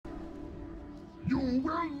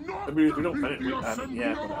I mean, if we don't find it,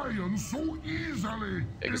 yeah.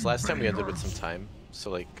 Because last time we ended with some time, so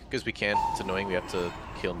like, because we can't, it's annoying, we have to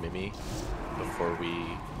kill Mimi before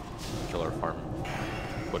we kill our farm,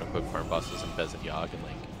 quote-unquote farm bosses in Bez and Yogg, and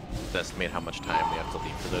like, to estimate how much time we have to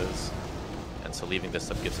leave for those. And so leaving this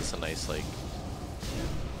up gives us a nice, like,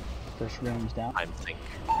 first room's down. time sink.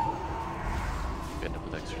 We end up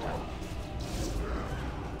with extra time.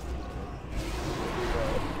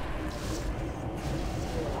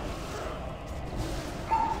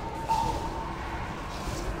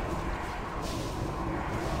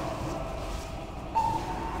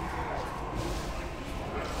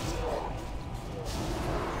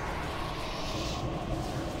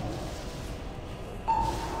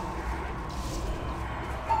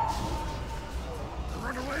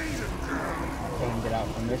 Get out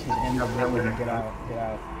from this is in the room. Get out. Get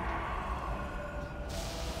out.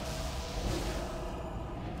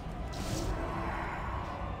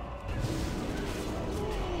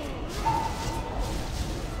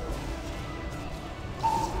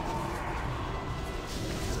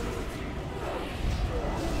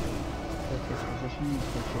 Take his position.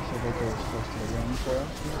 Make sure Survivor is close to the room for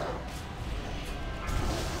us.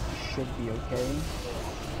 Should be okay.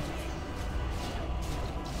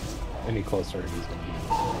 Any closer, he's gonna be.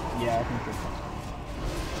 Yeah, I think it's fine.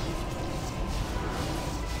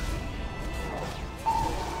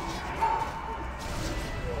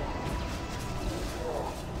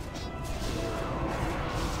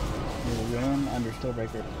 Near the room, under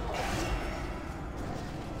Stillbreaker.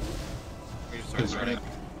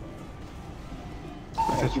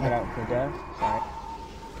 Cut out for death. Sorry.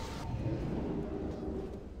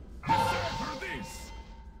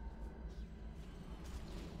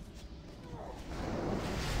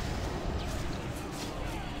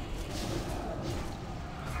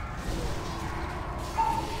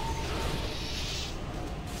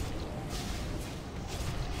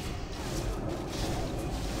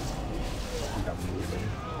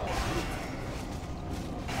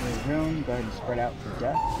 Room, go ahead and spread out for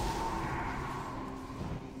death.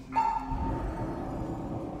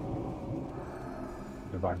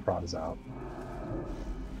 Divine Prod is out.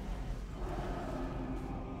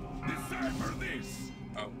 Decipher this!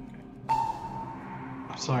 Oh,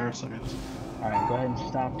 okay. Sorry. Alright, go ahead and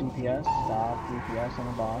stop DPS. Stop DPS on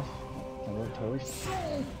the boss. And we're totally.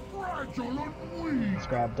 Let's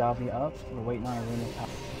grab Davi up. We're waiting on a room of power.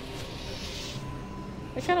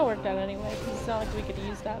 It kind of worked out anyway, because it's not like we could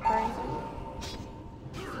use that for anything.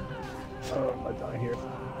 Oh, I die here.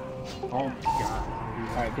 Oh my god.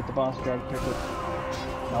 Alright, get the boss drag quickly.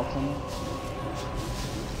 Melt him.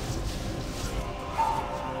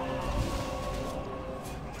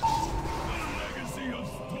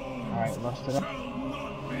 Alright, lust it up.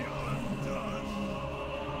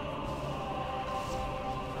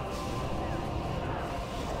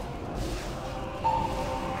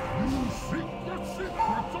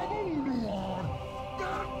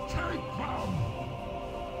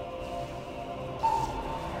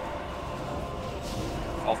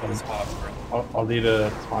 Off of the spot, bro. I'll need a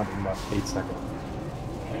spawn in about 8 seconds.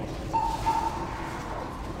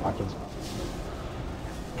 Watch this.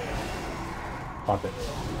 Pop it.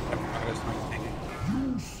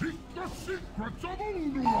 You seek the secrets of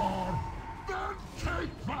Ulduar, then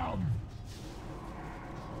take them!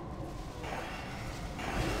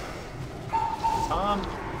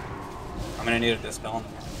 I'm gonna need a dispel.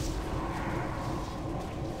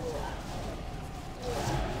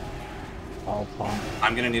 I'll pop.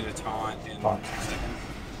 I'm gonna need a taunt in 2 seconds.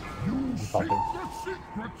 You seek the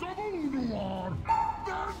secrets of Ulduar,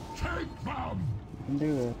 then take them! You can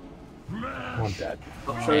do it. One dead.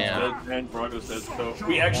 I'm sure it's dead, and Brago's dead, so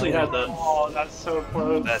we actually had the. Oh, that's so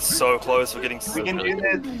close. That's so close. We're getting We can do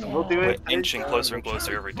this. We'll do it. We're inching closer and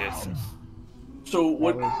closer every day. So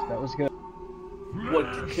what? That was good.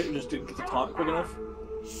 What? Just didn't get the taunt quick enough?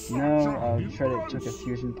 No, Shreddit took a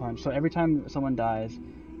fusion punch. So every time someone dies,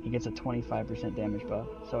 he gets a 25% damage buff.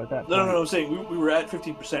 So at that point... No, I'm saying we were at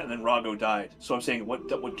 15% and then Rago died. So I'm saying what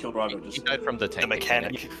killed Rago? He died from the tank. The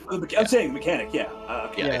mechanic. I'm saying mechanic, yeah.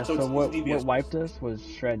 Yeah, so what wiped us was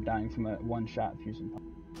Shred dying from a one-shot fusion punch.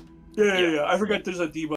 Yeah. I forgot there's a debuff.